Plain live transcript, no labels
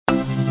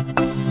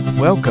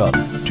Welcome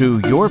to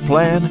Your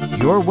Plan,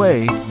 Your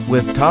Way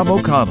with Tom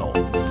O'Connell,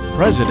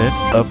 President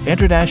of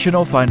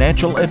International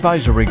Financial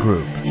Advisory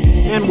Group.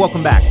 And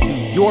welcome back to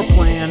Your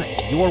Plan,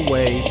 Your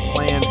Way,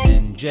 Plan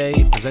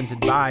NJ, presented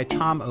by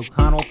Tom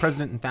O'Connell,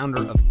 President and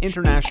founder of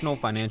International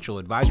Financial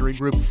Advisory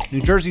Group,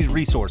 New Jersey's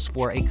resource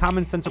for a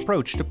common sense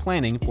approach to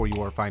planning for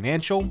your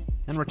financial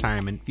and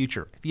retirement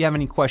future. If you have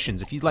any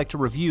questions, if you'd like to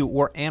review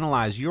or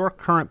analyze your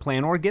current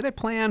plan or get a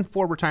plan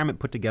for retirement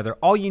put together,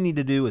 all you need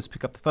to do is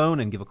pick up the phone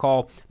and give a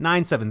call,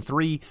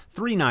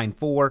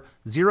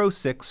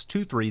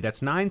 973-394-0623. That's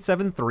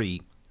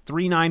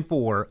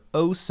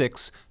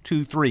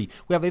 973-394-0623.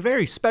 We have a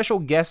very special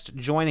guest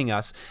joining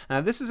us.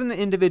 This is an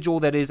individual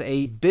that is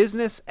a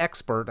business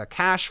expert, a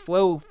cash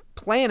flow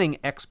planning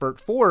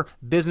expert for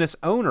business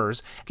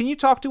owners. Can you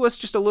talk to us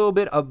just a little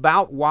bit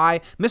about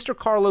why Mr.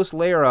 Carlos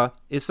Lara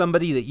is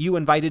somebody that you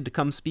invited to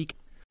come speak?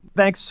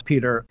 Thanks,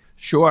 Peter.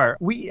 Sure.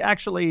 We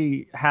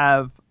actually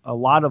have a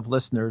lot of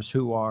listeners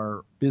who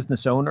are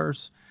business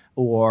owners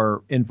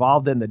or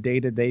involved in the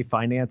day-to-day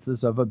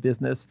finances of a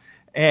business.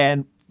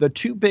 And the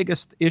two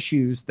biggest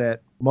issues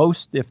that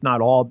most, if not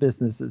all,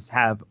 businesses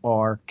have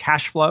are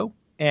cash flow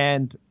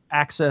and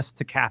access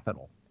to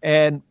capital.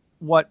 And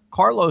what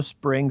Carlos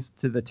brings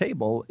to the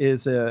table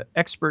is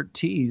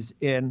expertise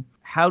in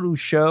how to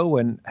show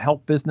and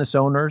help business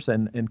owners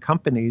and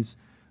companies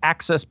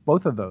access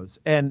both of those,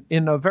 and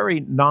in a very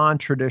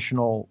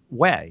non-traditional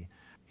way.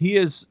 He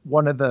is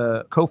one of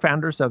the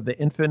co-founders of the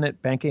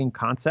Infinite Banking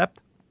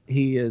Concept.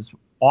 He is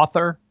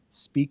author,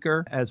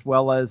 speaker, as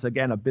well as,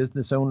 again, a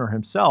business owner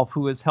himself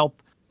who has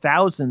helped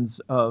thousands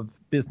of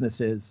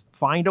businesses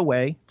find a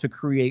way to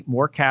create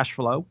more cash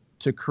flow,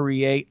 to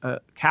create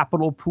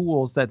capital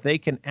pools that they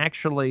can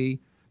actually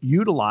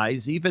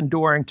utilize even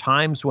during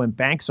times when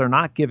banks are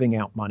not giving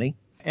out money.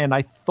 And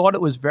I thought it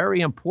was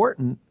very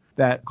important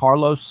that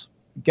Carlos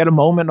get a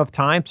moment of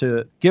time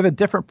to give a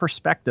different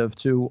perspective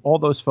to all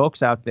those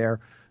folks out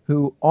there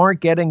who aren't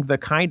getting the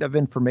kind of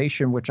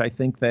information which I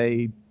think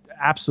they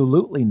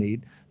absolutely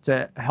need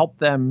to help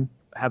them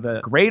have a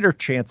greater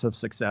chance of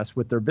success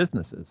with their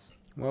businesses.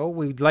 Well,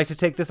 we'd like to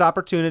take this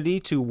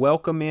opportunity to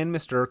welcome in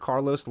Mr.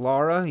 Carlos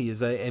Lara. He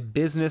is a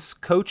business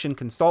coach and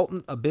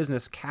consultant, a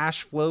business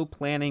cash flow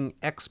planning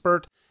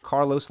expert.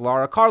 Carlos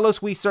Lara.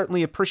 Carlos, we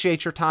certainly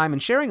appreciate your time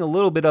and sharing a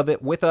little bit of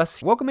it with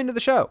us. Welcome into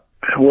the show.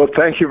 Well,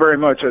 thank you very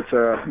much. It's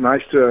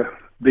nice to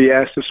be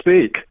asked to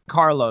speak.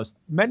 Carlos,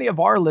 many of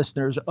our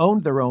listeners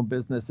own their own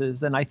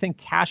businesses, and I think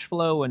cash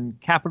flow and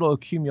capital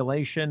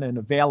accumulation and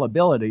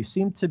availability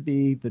seem to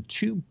be the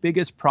two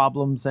biggest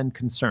problems and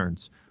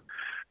concerns.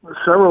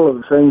 Several of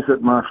the things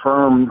that my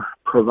firm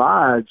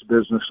provides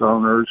business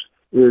owners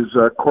is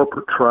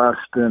corporate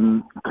trust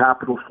and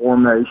capital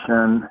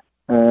formation.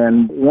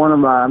 And one of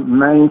my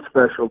main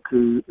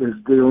specialties is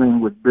dealing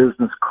with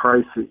business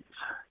crises.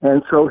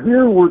 And so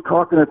here we're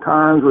talking at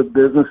times with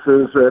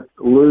businesses that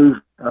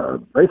lose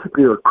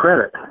basically their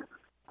credit.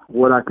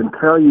 What I can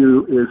tell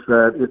you is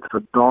that it's a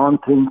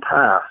daunting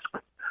task.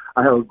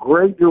 I have a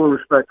great deal of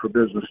respect for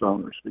business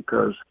owners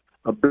because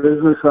a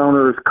business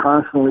owner is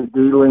constantly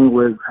dealing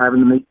with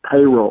having to meet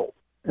payroll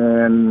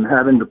and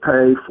having to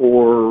pay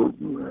for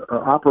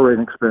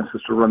operating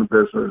expenses to run a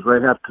business. They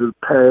have to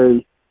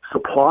pay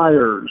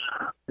suppliers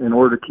in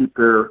order to keep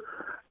their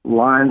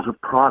lines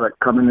of product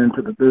coming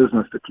into the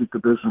business to keep the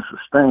business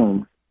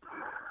sustained.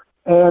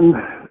 And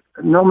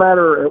no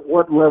matter at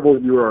what level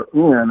you are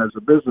in as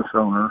a business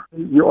owner,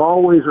 you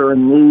always are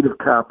in need of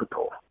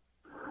capital.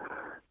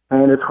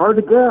 And it's hard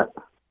to get.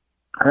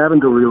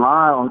 Having to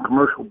rely on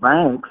commercial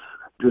banks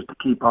just to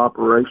keep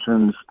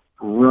operations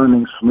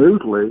running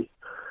smoothly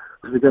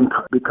has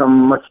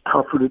become much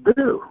tougher to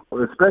do,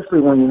 especially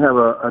when you have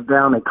a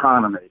down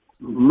economy.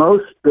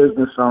 Most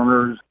business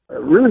owners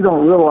really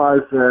don't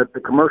realize that the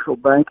commercial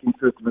banking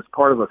system is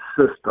part of a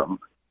system.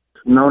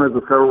 It's known as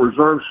the Federal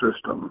Reserve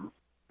System.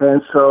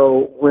 And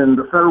so when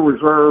the Federal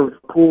Reserve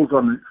pulls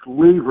on its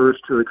levers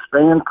to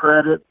expand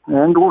credit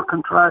and or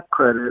contract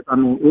credit,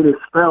 it is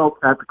felt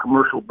at the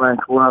commercial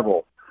bank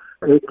level.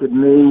 It could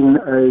mean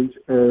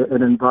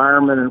an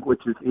environment in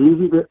which it's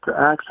easy to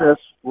access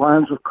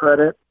lines of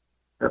credit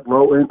at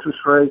low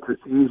interest rates.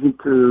 It's easy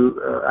to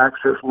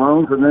access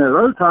loans. And then at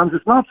other times,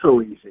 it's not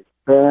so easy.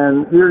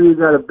 And here you've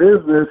got a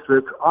business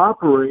that's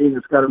operating.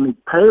 It's got to meet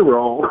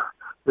payroll.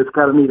 It's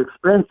got to meet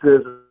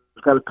expenses.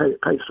 It's got to pay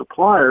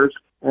suppliers.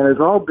 And as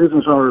all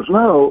business owners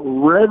know,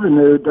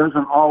 revenue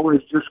doesn't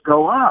always just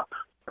go up.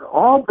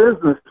 All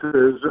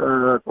businesses,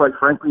 quite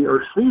frankly,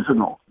 are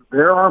seasonal.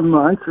 There are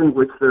months in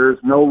which there is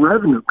no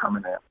revenue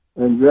coming in.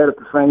 And yet at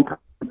the same time,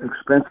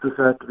 expenses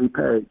have to be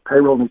paid.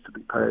 Payroll needs to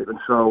be paid. And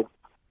so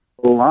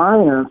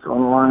reliance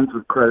on lines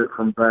of credit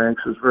from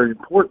banks is very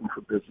important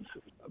for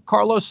businesses.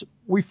 Carlos,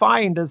 we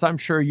find, as I'm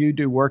sure you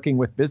do working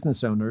with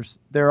business owners,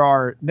 there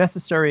are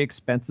necessary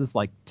expenses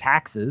like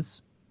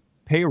taxes,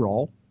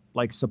 payroll,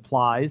 like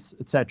supplies,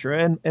 et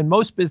cetera. And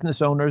most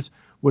business owners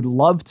would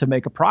love to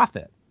make a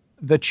profit.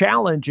 The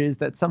challenge is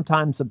that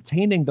sometimes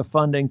obtaining the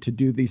funding to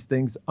do these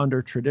things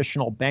under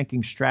traditional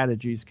banking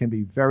strategies can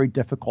be very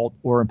difficult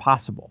or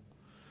impossible.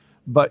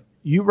 But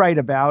you write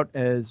about,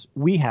 as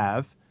we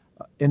have,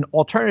 an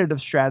alternative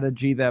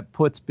strategy that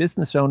puts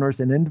business owners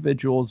and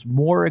individuals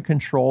more in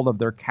control of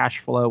their cash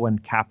flow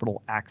and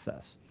capital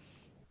access.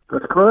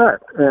 That's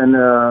correct. And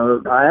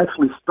I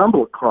actually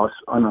stumbled across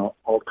an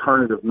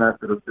alternative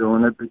method of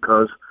doing it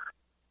because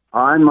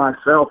I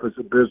myself, as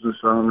a business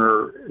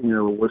owner,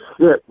 was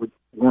hit with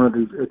one of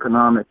these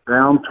economic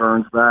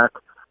downturns back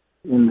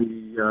in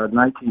the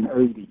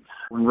 1980s.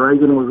 When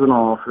Reagan was in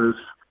office,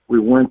 we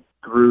went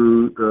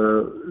through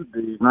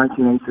the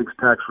 1986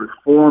 Tax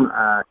Reform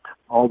Act.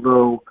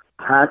 Although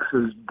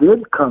taxes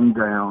did come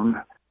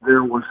down,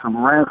 there were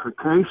some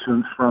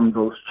ramifications from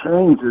those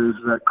changes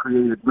that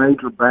created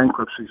major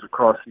bankruptcies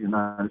across the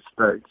United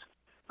States.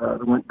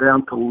 They went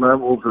down to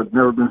levels that had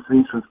never been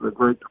seen since the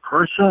Great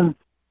Depression.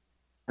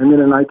 And then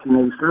in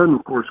 1987,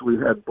 of course, we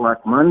had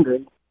Black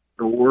Monday,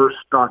 the worst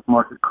stock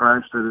market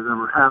crash that had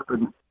ever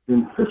happened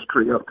in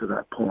history up to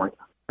that point.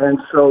 And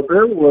so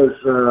there was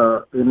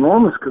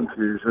enormous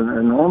confusion,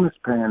 enormous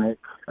panic,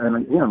 and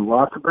again,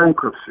 lots of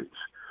bankruptcies.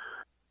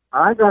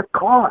 I got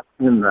caught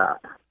in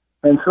that,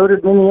 and so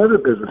did many other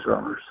business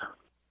owners,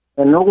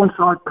 and no one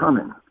saw it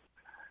coming.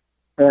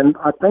 And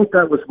I think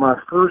that was my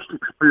first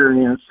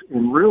experience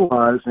in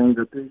realizing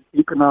that the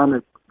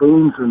economic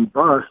booms and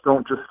busts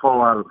don't just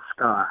fall out of the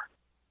sky.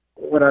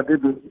 What I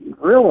didn't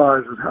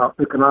realize is how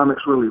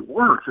economics really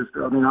works.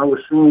 I was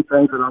seeing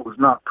things that I was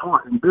not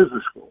taught in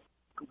business school.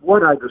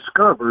 What I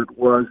discovered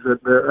was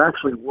that there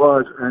actually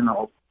was an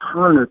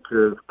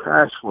alternative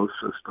cash flow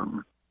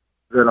system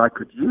that I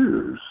could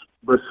use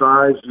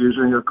besides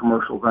using a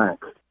commercial bank.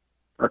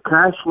 A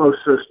cash flow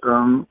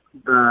system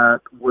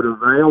that would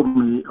avail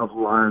me of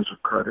lines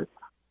of credit,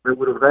 that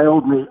would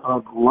avail me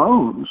of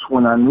loans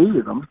when I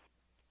needed them,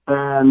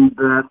 and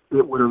that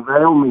it would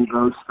avail me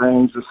those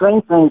things, the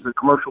same things the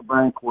commercial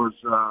bank was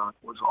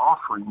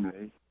offering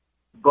me,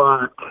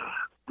 but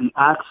the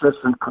access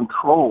and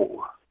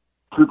control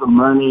to the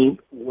money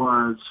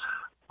was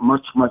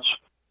much, much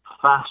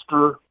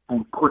faster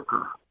and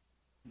quicker.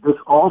 This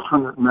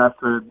alternate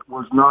method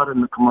was not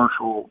in the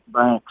commercial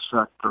bank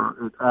sector.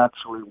 It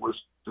actually was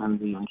in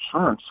the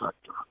insurance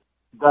sector.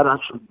 That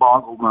actually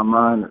boggled my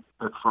mind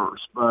at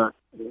first. But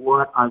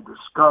what I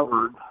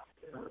discovered,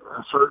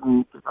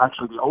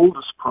 actually the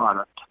oldest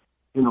product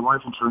in the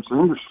life insurance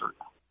industry,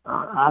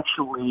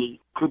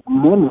 actually could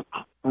mimic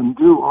and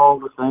do all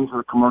the things that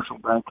a commercial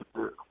bank could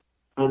do.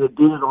 And it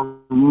did it on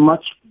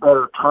much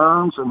better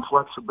terms and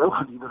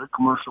flexibility than a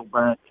commercial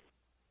bank.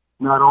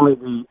 Not only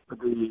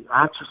the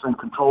access and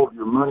control of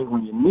your money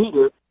when you need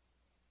it,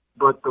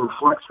 but the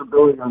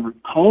flexibility on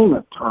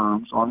repayment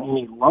terms on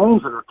any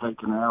loans that are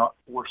taken out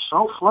were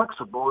so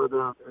flexible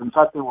that, in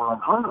fact, they were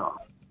unheard of.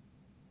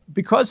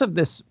 Because of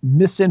this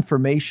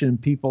misinformation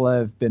people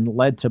have been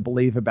led to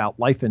believe about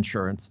life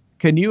insurance,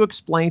 can you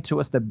explain to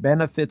us the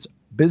benefits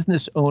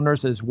business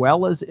owners as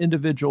well as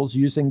individuals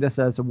using this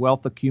as a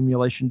wealth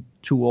accumulation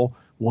tool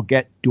will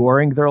get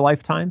during their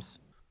lifetimes?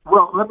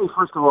 Well, let me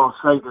first of all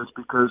say this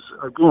because,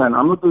 again,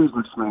 I'm a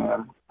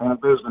businessman and a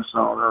business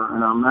owner,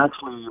 and I'm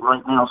actually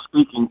right now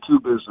speaking to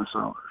business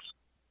owners.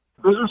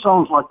 Business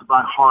owners like to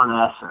buy hard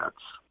assets.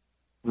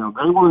 They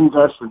will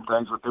invest in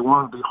things, but they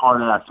want to be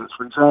hard assets.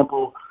 For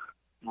example,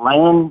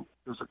 land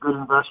is a good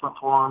investment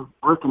for them.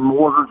 Brick and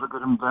mortar is a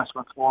good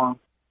investment for them.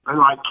 They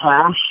like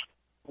cash.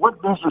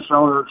 What business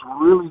owners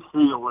really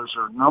feel is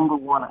their number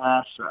one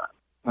asset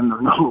and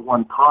their number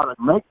one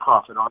product make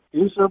profit on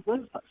is their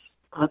business.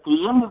 At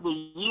the end of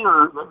the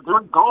year,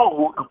 their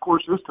goal, of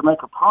course, is to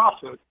make a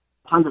profit,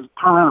 trying to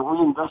turn around and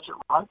reinvest it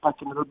right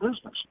back into their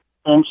business.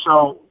 And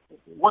so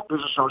what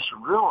business owners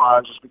should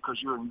realize is because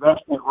you're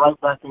investing it right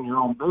back in your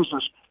own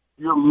business,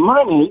 your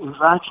money is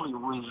actually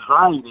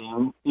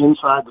residing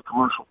inside the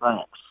commercial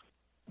banks.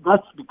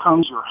 That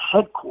becomes your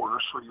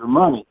headquarters for your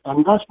money,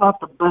 and that's not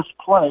the best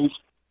place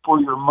for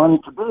your money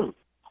to be.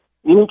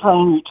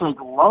 Anytime you take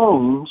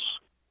loans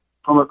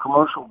from a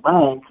commercial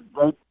bank,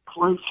 they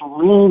place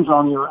liens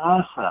on your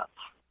assets.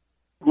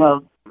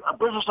 A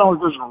business owner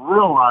doesn't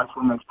realize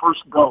when they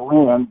first go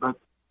in, but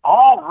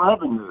all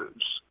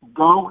revenues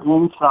go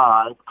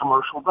inside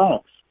commercial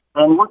banks.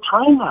 And we're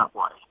trained that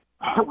way.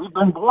 We've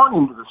been born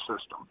into the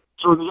system.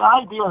 So the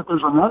idea that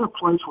there's another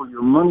place where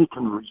your money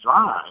can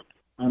reside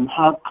and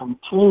have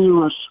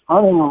continuous,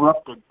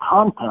 uninterrupted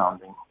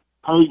compounding,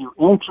 pay you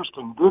interest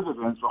and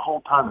dividends the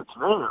whole time it's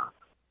there,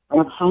 and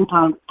at the same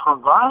time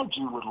provide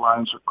you with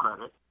lines of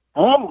credit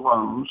and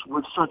loans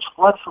with such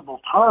flexible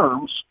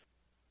terms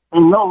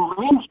and no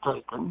liens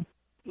taken,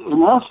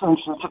 in essence,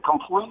 it's a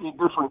completely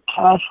different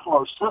cash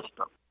flow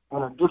system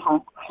and a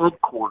different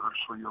headquarters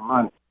for your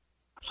money.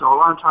 So a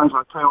lot of times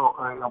I tell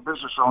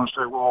business owners,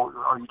 say, well,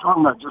 are you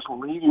talking about just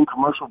leaving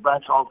commercial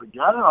banks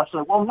altogether? I say,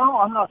 well, no,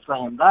 I'm not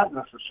saying that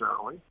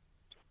necessarily.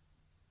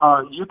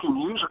 You can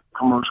use a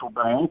commercial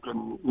bank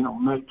and,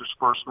 make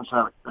disbursements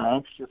out of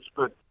banks,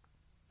 but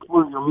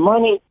where your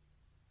money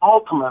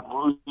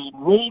ultimately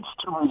needs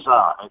to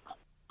reside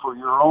for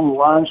your own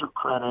lines of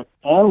credit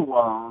and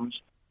loans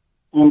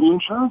in the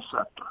insurance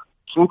sector,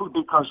 simply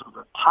because of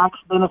the tax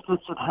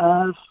benefits it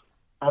has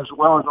as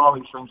well as all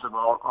these things I've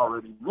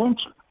already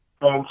mentioned.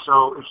 And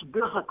so it's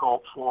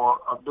difficult for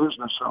a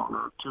business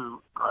owner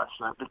to grasp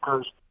that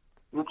because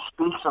it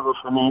speaks of a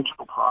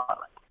financial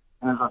product.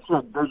 And as I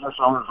said, business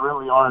owners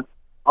really aren't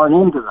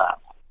into that.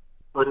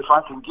 But if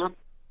I can get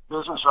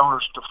business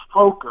owners to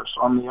focus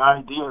on the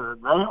idea that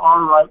they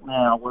are right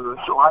now, whether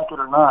they like it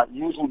or not,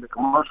 using the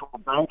commercial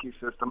banking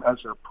system as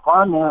their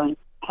primary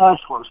cash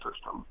flow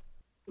system,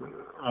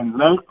 and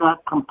make that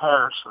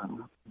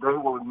comparison, they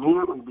will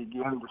immediately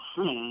begin to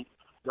see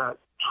that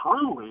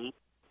truly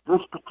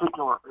this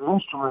particular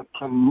instrument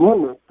can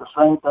mimic the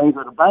same things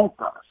that a bank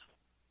does.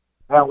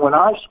 Now, when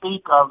I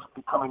speak of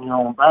becoming your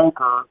own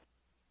banker,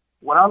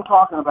 what I'm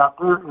talking about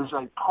there is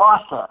a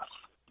process.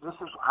 This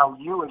is how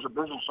you as a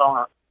business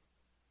owner,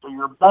 so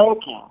you're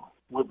banking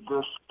with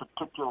this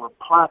particular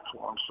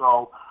platform.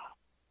 So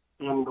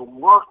in the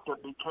work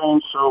that became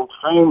so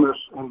famous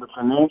in the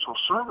financial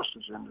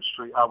services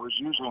industry, I was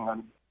using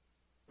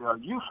a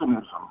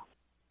euphemism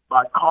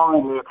by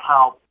calling it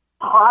how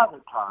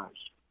privatized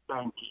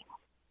banking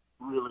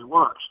really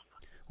works.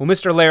 Well,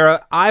 Mr.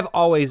 Lara, I've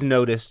always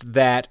noticed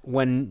that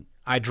when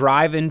I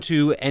drive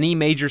into any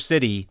major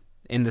city,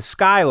 in the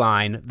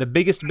skyline, the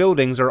biggest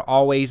buildings are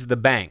always the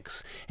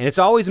banks. And it's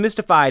always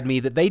mystified me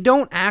that they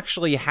don't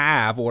actually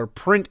have or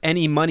print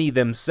any money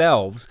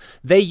themselves.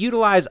 They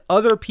utilize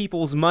other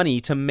people's money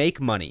to make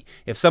money.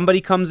 If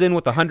somebody comes in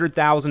with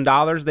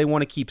 $100,000 they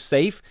want to keep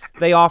safe,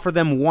 they offer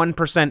them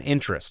 1%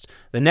 interest.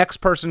 The next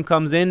person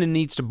comes in and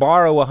needs to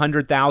borrow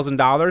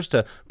 $100,000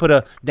 to put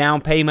a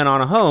down payment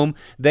on a home,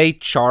 they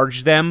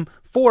charge them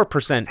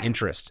 4%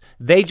 interest.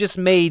 They just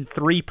made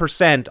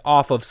 3%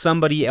 off of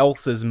somebody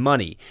else's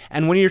money.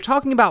 And when you're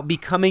talking about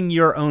becoming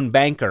your own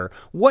banker,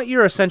 what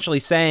you're essentially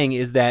saying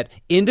is that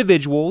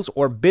individuals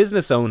or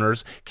business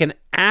owners can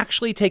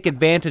actually take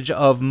advantage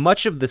of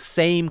much of the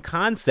same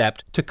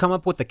concept to come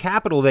up with the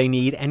capital they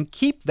need and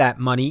keep that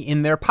money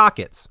in their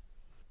pockets.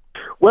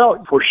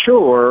 Well, for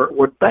sure,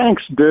 what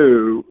banks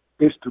do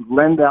is to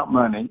lend out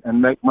money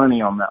and make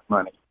money on that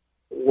money.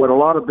 What a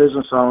lot of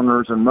business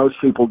owners and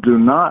most people do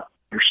not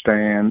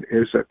understand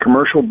is that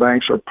commercial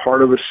banks are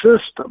part of a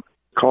system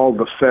called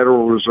the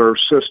Federal Reserve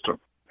System.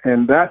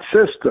 And that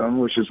system,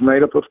 which is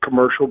made up of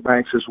commercial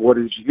banks, is what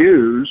is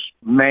used,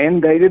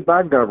 mandated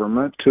by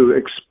government, to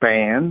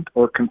expand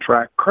or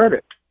contract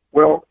credit.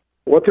 Well,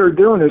 what they're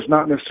doing is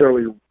not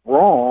necessarily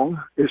wrong.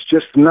 It's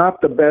just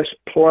not the best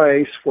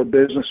place for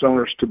business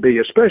owners to be,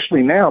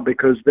 especially now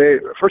because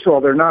first of all,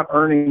 they're not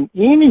earning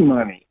any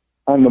money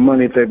on the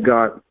money they've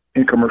got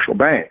in commercial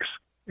banks.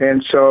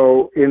 And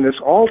so in this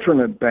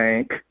alternate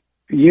bank,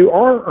 you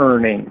are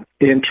earning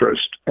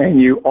interest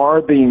and you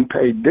are being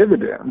paid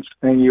dividends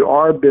and you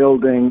are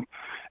building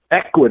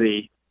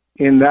equity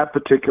in that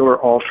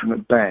particular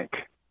alternate bank.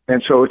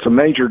 And so it's a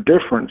major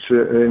difference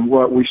in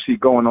what we see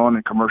going on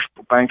in commercial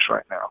banks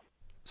right now.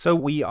 So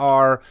we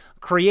are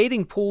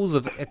creating pools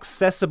of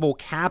accessible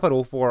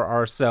capital for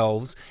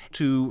ourselves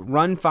to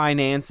run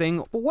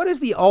financing. But what is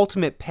the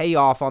ultimate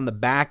payoff on the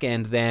back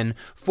end then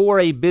for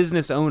a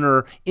business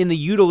owner in the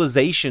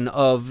utilization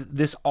of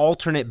this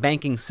alternate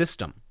banking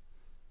system?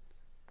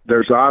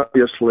 There's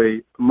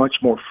obviously much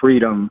more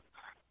freedom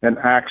and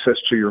access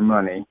to your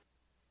money.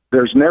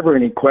 There's never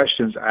any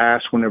questions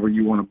asked whenever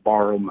you want to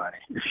borrow money.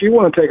 If you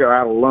want to take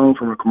out a loan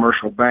from a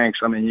commercial bank,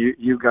 I mean,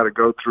 you've got to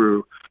go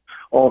through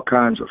all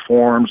kinds of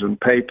forms and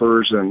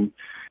papers and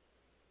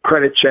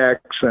credit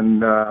checks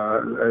and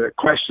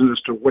questions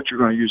as to what you're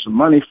going to use the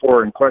money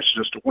for and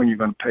questions as to when you're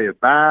going to pay it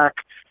back.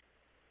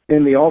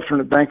 In the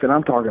alternate bank that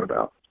I'm talking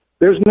about,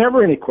 there's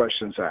never any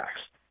questions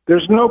asked.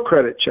 There's no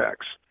credit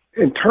checks.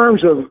 In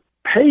terms of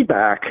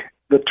payback,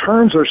 the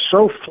terms are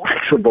so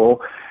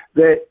flexible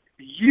that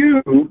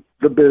you,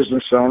 the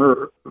business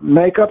owner,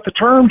 make up the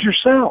terms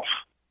yourself.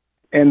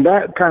 And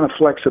that kind of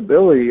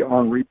flexibility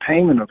on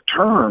repayment of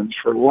terms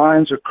for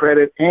lines of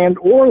credit and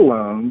or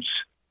loans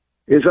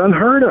is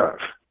unheard of.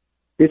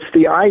 It's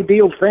the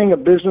ideal thing a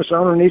business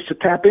owner needs to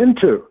tap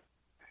into.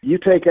 You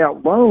take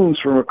out loans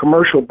from a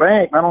commercial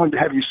bank, not only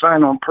have you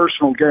sign on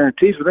personal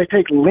guarantees, but they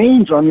take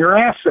liens on your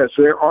assets.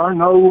 There are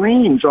no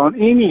liens on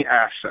any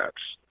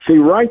assets. See,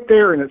 right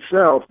there in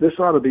itself, this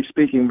ought to be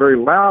speaking very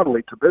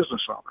loudly to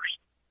business owners.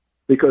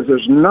 Because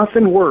there's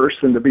nothing worse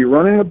than to be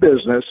running a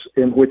business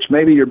in which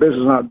maybe your business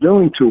is not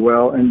doing too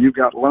well and you've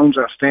got loans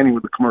outstanding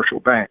with the commercial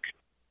bank.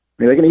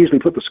 I mean, they can easily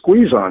put the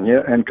squeeze on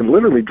you and can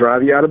literally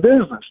drive you out of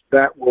business.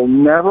 That will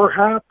never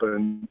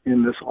happen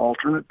in this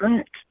alternate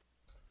bank.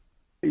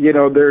 You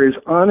know, there is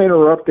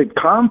uninterrupted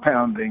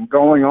compounding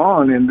going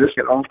on in this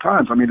at all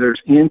times. I mean,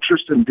 there's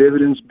interest and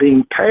dividends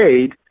being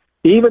paid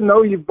even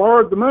though you've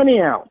borrowed the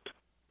money out.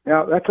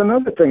 Now, that's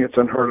another thing that's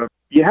unheard of.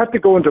 You have to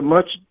go into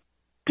much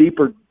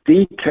deeper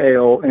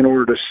detail in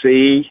order to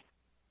see,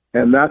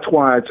 and that's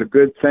why it's a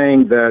good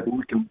thing that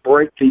we can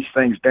break these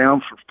things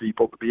down for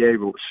people to be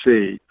able to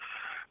see.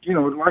 You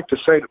know, I'd like to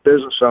say to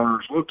business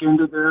owners, look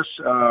into this.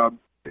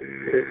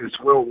 It's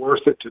well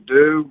worth it to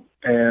do,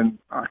 and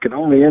I can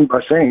only end by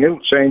saying it'll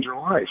change your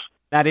life.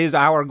 That is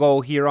our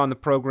goal here on the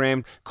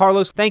program.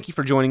 Carlos, thank you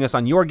for joining us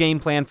on Your Game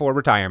Plan for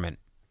Retirement.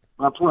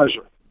 My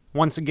pleasure.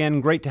 Once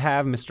again, great to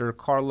have Mr.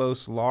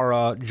 Carlos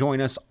Lara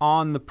join us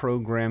on the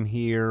program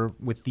here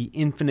with the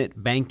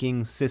Infinite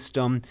Banking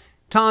System.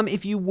 Tom,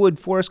 if you would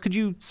for us, could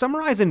you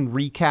summarize and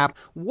recap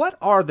what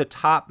are the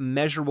top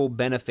measurable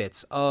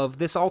benefits of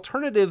this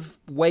alternative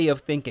way of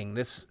thinking,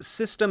 this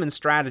system and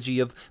strategy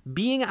of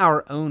being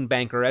our own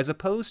banker, as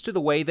opposed to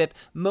the way that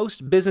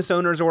most business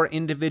owners or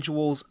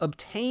individuals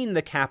obtain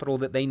the capital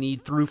that they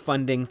need through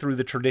funding through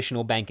the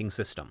traditional banking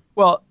system?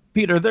 Well,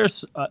 Peter,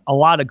 there's a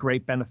lot of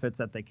great benefits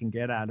that they can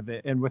get out of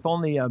it. And with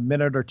only a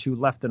minute or two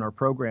left in our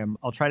program,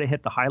 I'll try to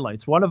hit the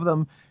highlights. One of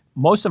them,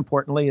 most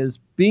importantly, is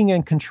being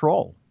in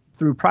control.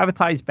 Through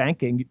privatized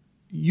banking,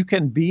 you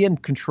can be in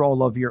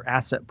control of your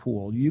asset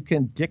pool. You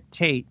can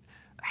dictate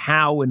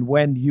how and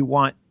when you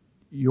want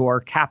your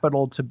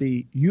capital to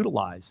be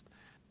utilized.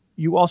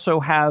 You also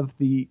have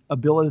the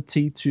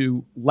ability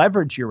to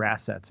leverage your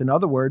assets. In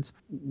other words,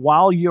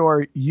 while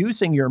you're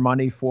using your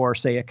money for,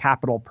 say, a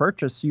capital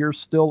purchase, you're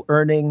still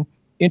earning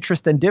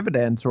interest and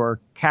dividends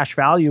or cash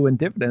value and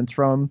dividends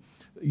from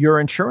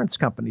your insurance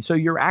company. So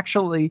you're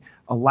actually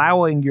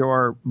allowing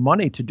your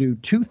money to do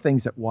two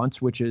things at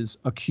once, which is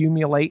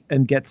accumulate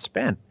and get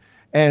spent.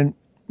 And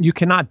you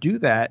cannot do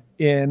that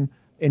in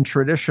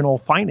traditional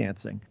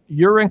financing.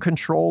 You're in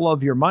control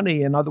of your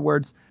money. In other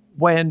words,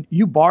 when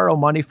you borrow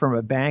money from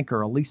a bank or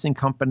a leasing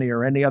company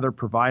or any other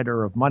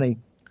provider of money,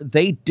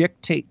 they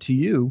dictate to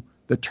you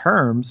the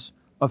terms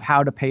of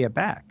how to pay it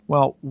back.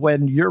 Well,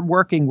 when you're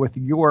working with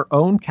your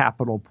own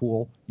capital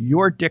pool,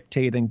 you're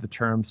dictating the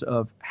terms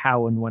of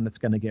how and when it's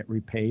going to get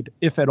repaid,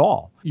 if at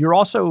all. You're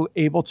also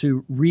able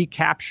to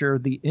recapture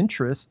the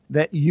interest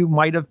that you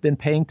might have been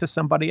paying to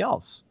somebody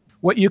else.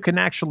 What you can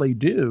actually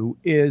do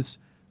is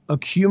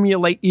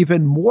accumulate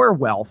even more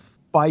wealth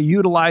by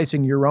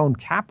utilizing your own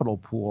capital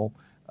pool,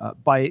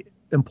 by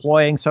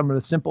employing some of the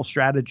simple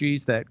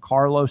strategies that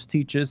Carlos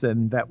teaches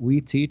and that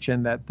we teach,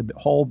 and that the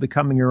whole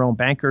becoming your own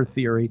banker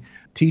theory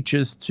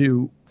teaches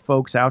to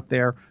folks out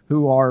there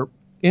who are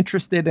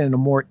interested in a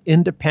more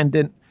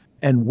independent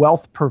and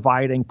wealth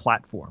providing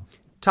platform.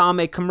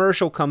 Tom, a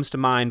commercial comes to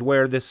mind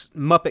where this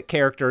Muppet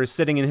character is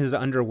sitting in his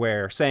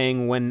underwear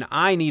saying, when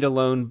I need a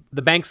loan,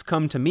 the banks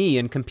come to me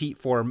and compete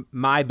for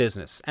my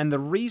business. And the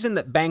reason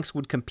that banks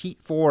would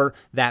compete for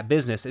that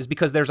business is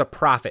because there's a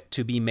profit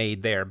to be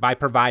made there by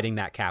providing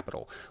that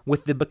capital.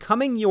 With the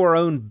becoming your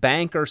own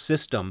banker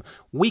system,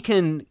 we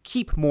can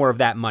keep more of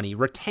that money,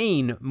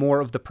 retain more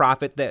of the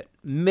profit that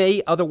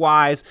may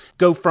otherwise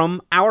go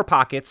from our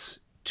pockets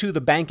to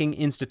the banking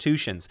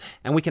institutions.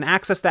 And we can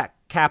access that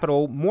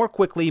capital more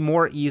quickly,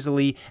 more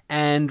easily,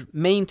 and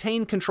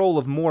maintain control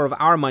of more of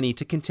our money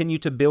to continue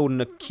to build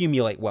and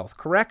accumulate wealth,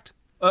 correct?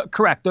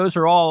 Correct. Those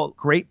are all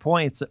great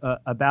points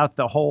about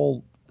the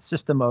whole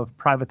system of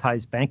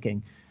privatized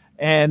banking.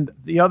 And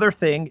the other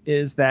thing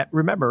is that,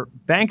 remember,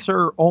 banks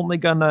are only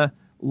going to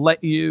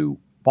let you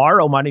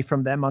borrow money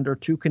from them under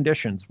two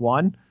conditions.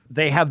 One,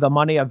 they have the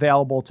money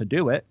available to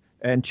do it.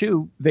 And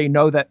two, they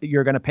know that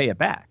you're going to pay it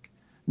back.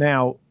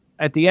 Now,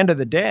 at the end of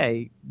the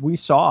day, we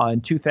saw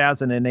in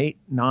 2008,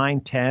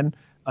 9, 10,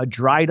 a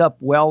dried up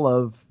well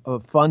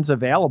of funds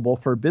available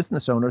for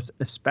business owners,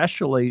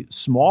 especially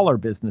smaller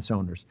business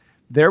owners.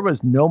 There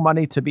was no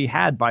money to be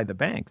had by the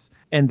banks.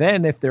 And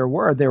then if there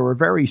were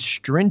very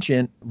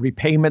stringent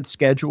repayment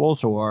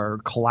schedules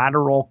or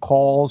collateral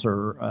calls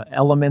or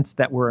elements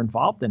that were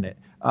involved in it.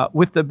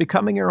 With the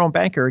becoming your own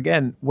banker,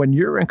 again, when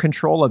you're in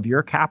control of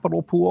your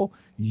capital pool,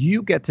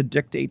 you get to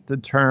dictate the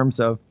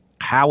terms of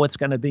how it's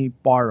going to be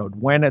borrowed,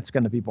 when it's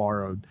going to be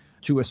borrowed,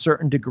 to a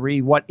certain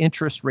degree, what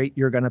interest rate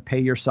you're going to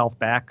pay yourself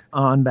back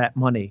on that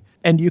money.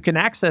 And you can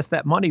access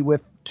that money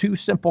with two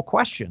simple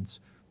questions.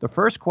 The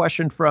first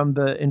question from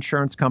the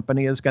insurance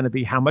company is going to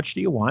be, how much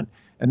do you want?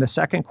 And the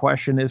second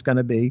question is going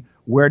to be,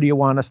 where do you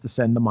want us to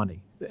send the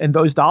money? And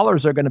those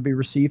dollars are going to be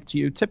received to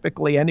you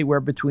typically anywhere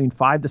between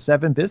 5 to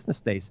 7 business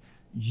days.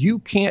 You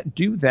can't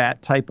do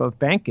that type of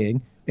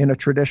banking in a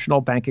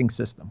traditional banking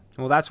system.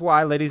 Well, that's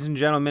why, ladies and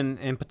gentlemen,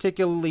 and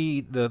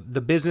particularly the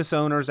business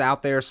owners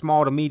out there,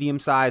 small to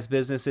medium-sized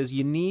businesses,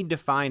 you need to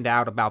find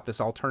out about this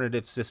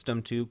alternative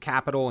system to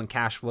capital and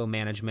cash flow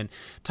management.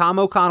 Tom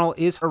O'Connell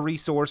is a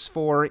resource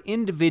for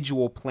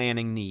individual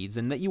planning needs,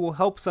 and that you will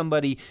help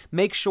somebody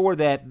make sure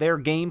that their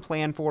game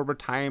plan for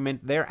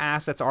retirement, their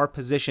assets are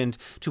positioned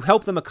to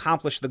help them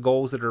accomplish the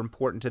goals that are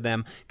important to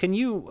them. Can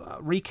you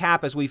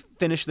recap as we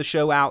finish the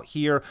show out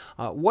here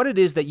what it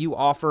is that you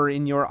offer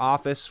in your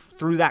office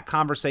through that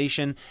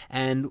conversation,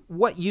 and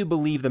what you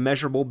believe the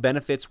measurable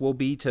benefits will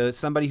be to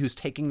somebody who's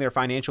taking their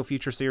financial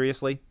future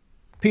seriously?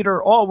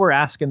 Peter, all we're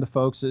asking the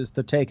folks is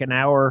to take an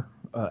hour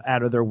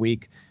out of their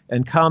week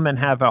and come and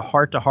have a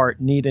heart-to-heart,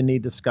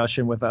 need-to-need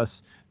discussion with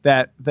us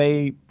that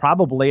they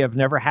probably have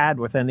never had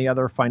with any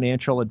other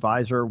financial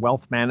advisor,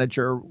 wealth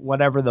manager,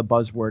 whatever the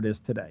buzzword is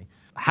today.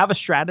 Have a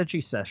strategy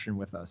session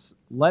with us.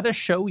 Let us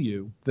show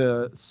you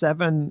the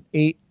 7,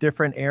 8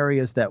 different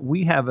areas that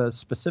we have a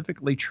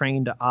specifically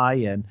trained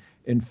eye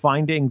in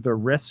finding the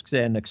risks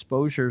and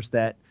exposures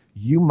that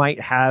you might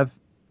have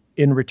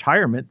in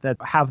retirement that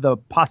have the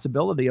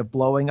possibility of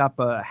blowing up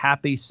a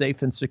happy,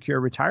 safe, and secure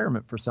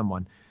retirement for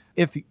someone.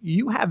 If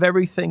you have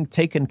everything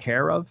taken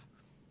care of,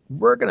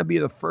 we're going to be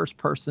the first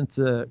person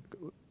to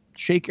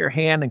shake your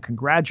hand and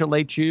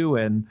congratulate you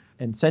and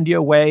send you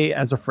away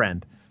as a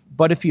friend.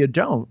 But if you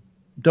don't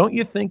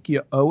you think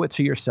you owe it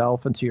to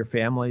yourself and to your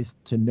families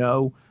to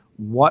know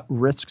what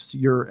risks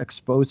you're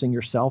exposing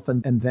yourself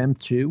and them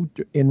to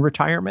in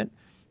retirement?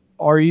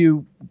 Are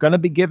you going to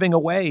be giving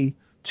away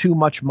too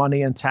much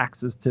money and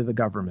taxes to the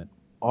government?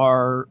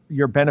 Are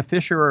your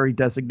beneficiary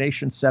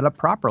designations set up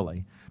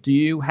properly? Do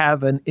you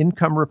have an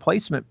income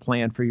replacement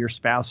plan for your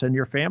spouse and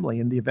your family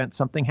in the event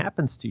something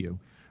happens to you?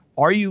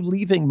 Are you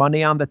leaving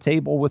money on the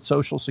table with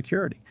Social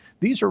Security?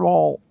 These are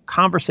all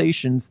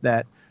conversations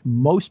that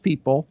most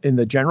people in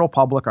the general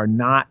public are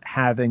not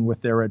having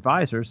with their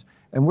advisors.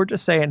 And we're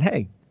just saying,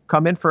 hey,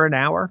 come in for an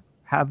hour,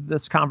 have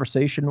this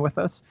conversation with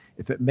us.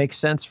 If it makes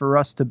sense for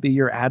us to be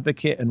your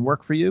advocate and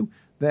work for you,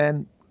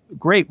 then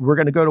great, we're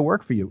going to go to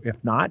work for you.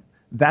 If not,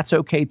 that's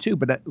okay too.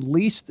 But at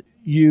least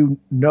you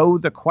know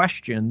the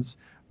questions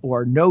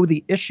or know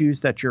the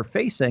issues that you're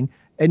facing,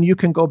 and you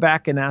can go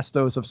back and ask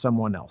those of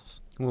someone else.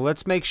 Well,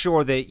 let's make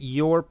sure that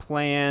your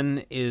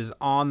plan is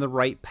on the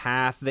right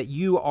path, that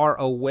you are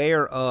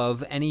aware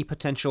of any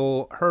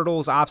potential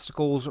hurdles,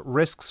 obstacles,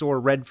 risks, or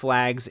red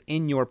flags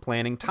in your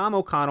planning. Tom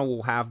O'Connell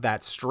will have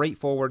that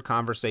straightforward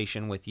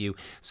conversation with you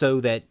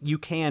so that you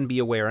can be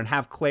aware and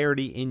have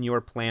clarity in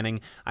your planning.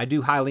 I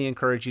do highly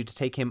encourage you to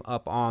take him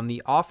up on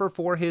the offer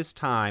for his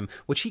time,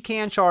 which he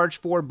can charge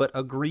for, but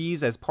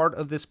agrees as part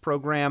of this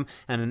program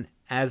and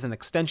as an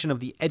extension of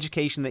the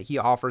education that he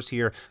offers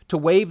here to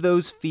waive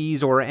those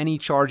fees or any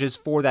charges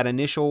for that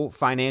initial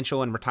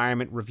financial and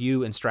retirement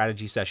review and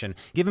strategy session.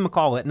 Give him a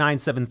call at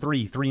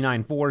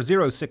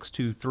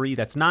 973-394-0623.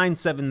 That's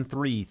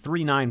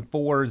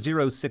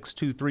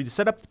 973-394-0623 to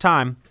set up the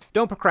time.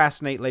 Don't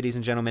procrastinate, ladies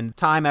and gentlemen.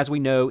 Time, as we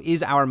know,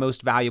 is our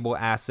most valuable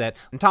asset.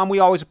 And Tom, we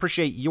always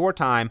appreciate your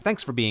time.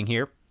 Thanks for being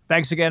here.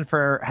 Thanks again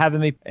for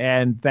having me,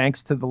 and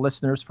thanks to the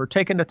listeners for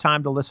taking the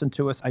time to listen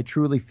to us. I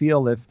truly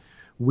feel if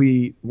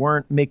we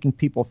weren't making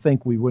people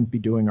think, we wouldn't be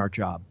doing our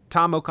job.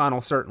 Tom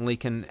O'Connell certainly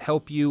can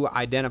help you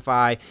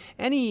identify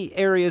any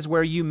areas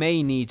where you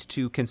may need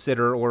to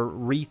consider or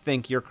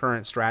rethink your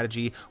current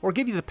strategy, or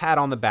give you the pat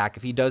on the back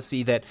if he does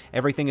see that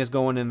everything is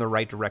going in the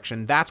right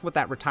direction. That's what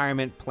that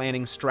retirement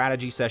planning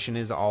strategy session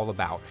is all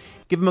about.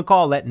 Give him a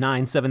call at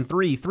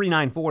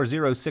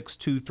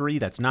 973-394-0623.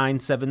 That's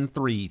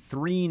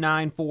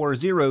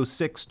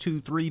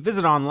 973-394-0623.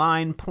 Visit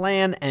online,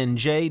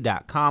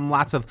 plannj.com.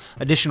 Lots of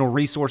additional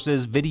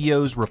resources,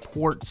 videos,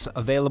 reports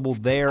available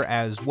there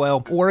as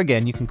well. Or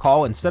again, you can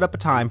call and set up a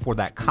time for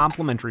that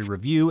complimentary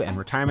review and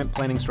retirement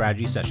planning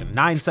strategy session.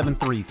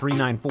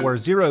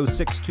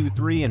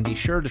 973-394-0623. And be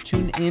sure to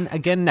tune in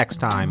again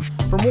next time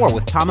for more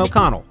with Tom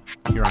O'Connell.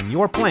 You're on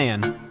Your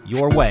Plan,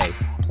 Your Way,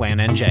 Plan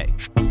NJ.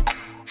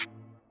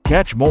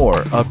 Catch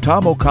more of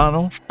Tom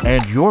O'Connell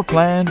and Your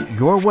Plan,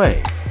 Your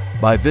Way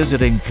by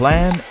visiting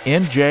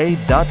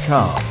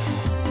plannj.com.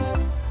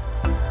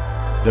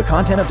 The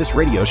content of this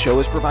radio show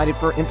is provided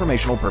for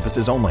informational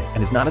purposes only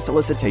and is not a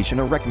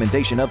solicitation or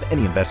recommendation of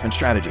any investment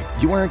strategy.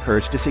 You are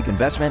encouraged to seek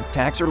investment,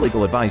 tax, or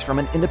legal advice from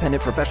an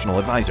independent professional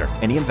advisor.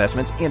 Any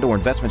investments and/or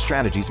investment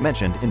strategies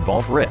mentioned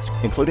involve risk,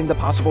 including the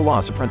possible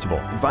loss of principal.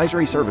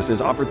 Advisory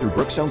services offered through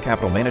Brookstone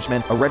Capital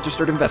Management, a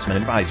registered investment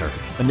advisor.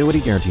 Annuity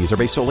guarantees are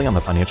based solely on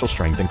the financial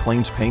strength and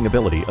claims-paying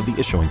ability of the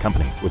issuing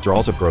company.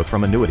 Withdrawals of growth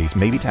from annuities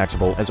may be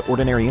taxable as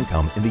ordinary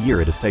income in the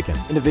year it is taken.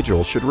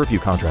 Individuals should review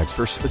contracts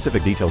for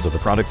specific details of the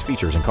product's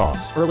features and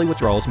costs. Early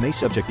withdrawals may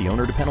subject the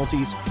owner to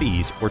penalties,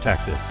 fees, or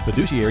taxes.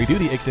 Fiduciary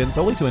duty extends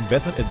solely to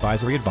investment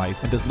advisory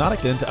advice and does not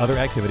extend to other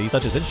activities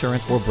such as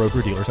insurance or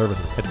broker-dealer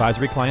services.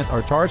 Advisory clients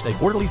are charged a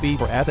quarterly fee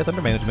for assets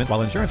under management,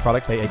 while insurance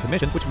products pay a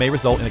commission, which may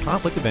result in a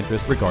conflict of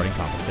interest regarding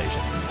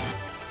compensation.